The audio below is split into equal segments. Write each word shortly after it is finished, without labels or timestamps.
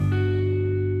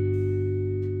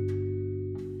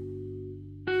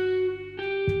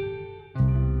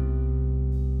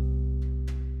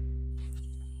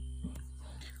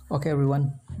Okay,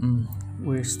 everyone.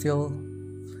 We're still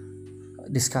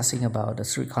discussing about the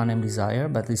streetcar named Desire,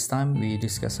 but this time we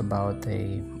discuss about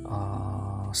a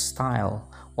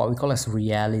style, what we call as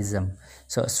realism.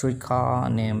 So, a streetcar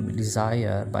named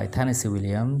Desire by Tennessee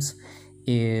Williams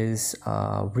is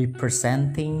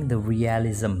representing the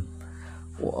realism.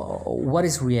 What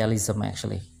is realism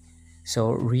actually?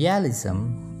 So,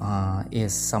 realism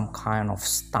is some kind of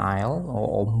style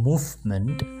or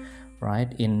movement,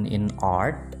 right, in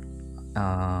art,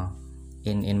 uh,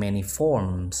 in many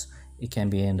forms. It can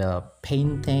be in the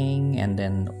painting and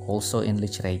then also in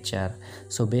literature.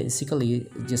 So basically,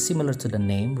 just similar to the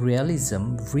name,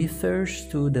 realism refers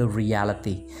to the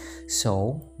reality.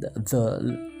 So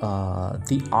the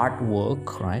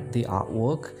artwork, right, the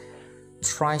artwork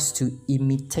tries to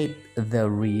imitate the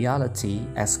reality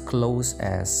as close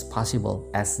as possible,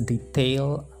 as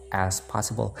detailed as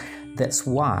possible. That's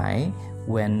why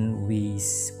when we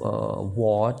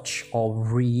watch or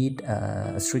read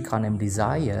a streetcar named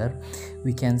Desire,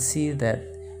 we can see that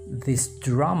this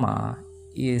drama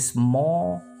is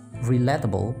more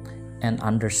relatable and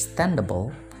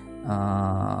understandable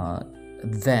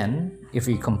than if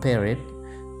we compare it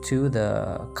to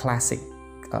the classic,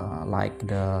 like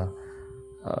the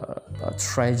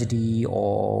tragedy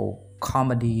or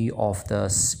comedy of the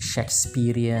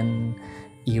Shakespearean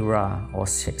era or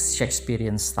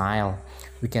Shakespearean style.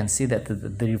 We can see that the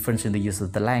difference in the use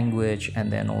of the language,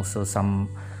 and then also some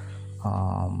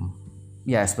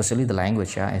especially the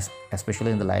language,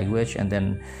 especially in the language, and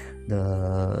then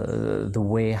the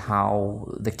way how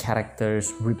the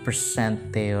characters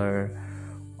represent their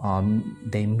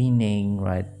meaning,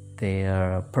 right,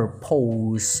 their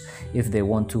purpose. If they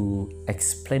want to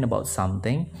explain about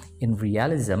something in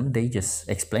realism, they just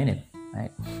explain it,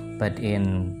 right? But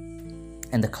in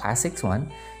the classical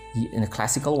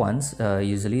ones,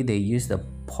 usually they use the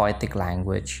poetic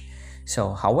language.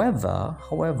 So however,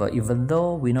 even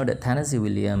though we know that Tennessee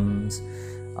Williams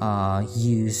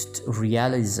used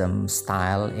realism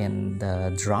style in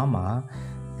the drama,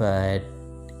 but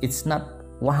it's not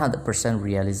 100%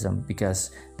 realism,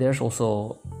 because there's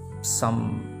also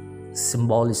some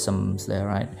symbolisms there,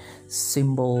 right?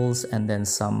 Symbols, and then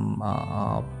some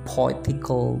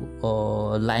poetical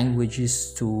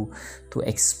languages to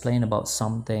explain about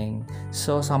something.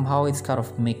 So somehow it's kind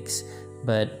of mixed,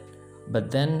 but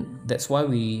then that's why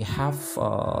we have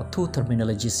two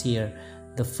terminologies here.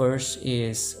 The first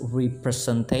is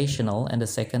representational and the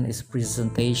second is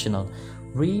presentational.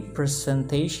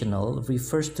 Representational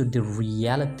refers to the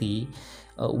reality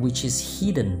which is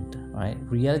hidden, right?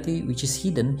 Reality which is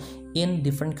hidden in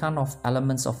different kind of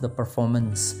elements of the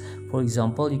performance. For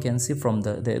example, you can see from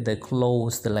the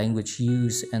clothes, the language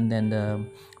used, and then the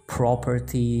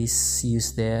properties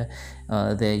used there.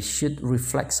 They should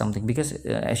reflect something, because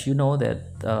as you know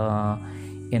that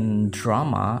in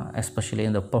drama, especially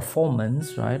in the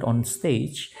performance, right, on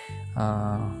stage,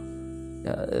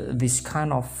 this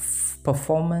kind of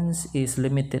performance is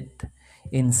limited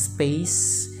in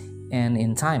space and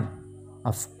in time.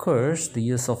 Of course, the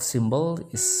use of symbol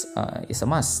is a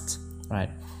must, right?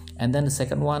 And then the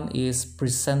second one is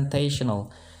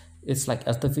presentational. It's like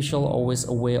artificial, always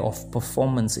aware of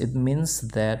performance. It means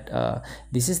that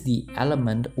this is the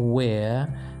element where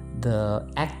the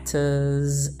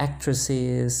actors,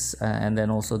 actresses, and then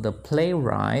also the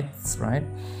playwrights, right,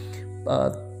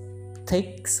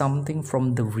 take something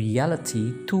from the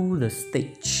reality to the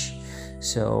stage.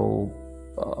 So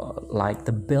like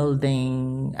the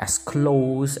building as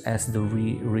close as the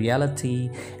reality,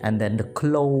 and then the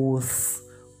clothes,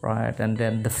 right, and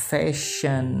then the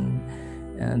fashion,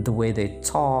 and the way they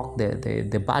talk,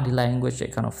 the body language,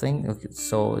 that kind of thing. Okay,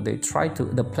 so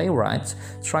the playwrights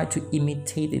try to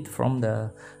imitate it from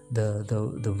the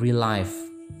real life.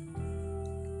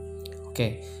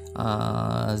 Okay,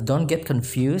 don't get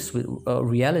confused with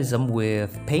realism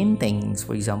with paintings,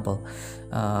 for example,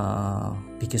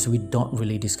 because we don't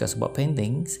really discuss about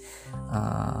paintings,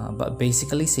 but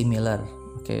basically similar.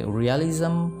 Okay,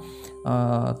 realism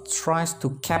tries to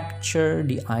capture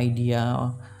the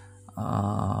idea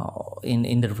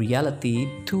in the reality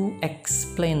to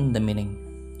explain the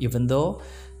meaning, even though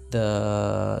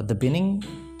the meaning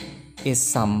is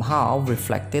somehow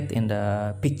reflected in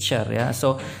the picture.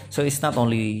 So it's not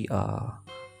only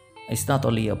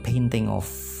a painting of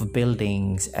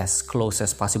buildings as close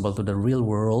as possible to the real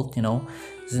world.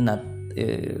 It's not.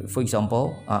 For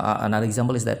example, another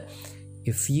example is that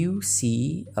if you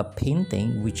see a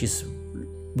painting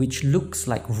which looks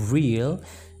like real,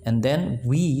 and then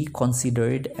we consider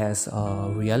it as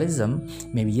realism,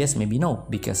 maybe yes, maybe no,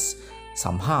 because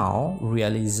Somehow,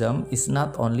 realism is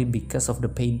not only because of the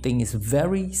painting is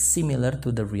very similar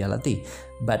to the reality,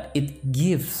 but it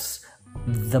gives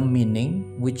the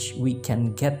meaning which we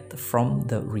can get from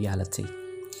the reality.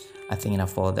 I think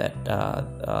enough for that.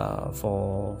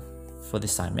 For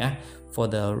this time, yeah. For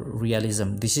the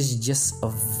realism, this is just a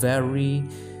very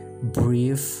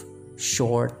brief,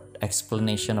 short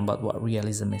explanation about what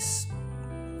realism is.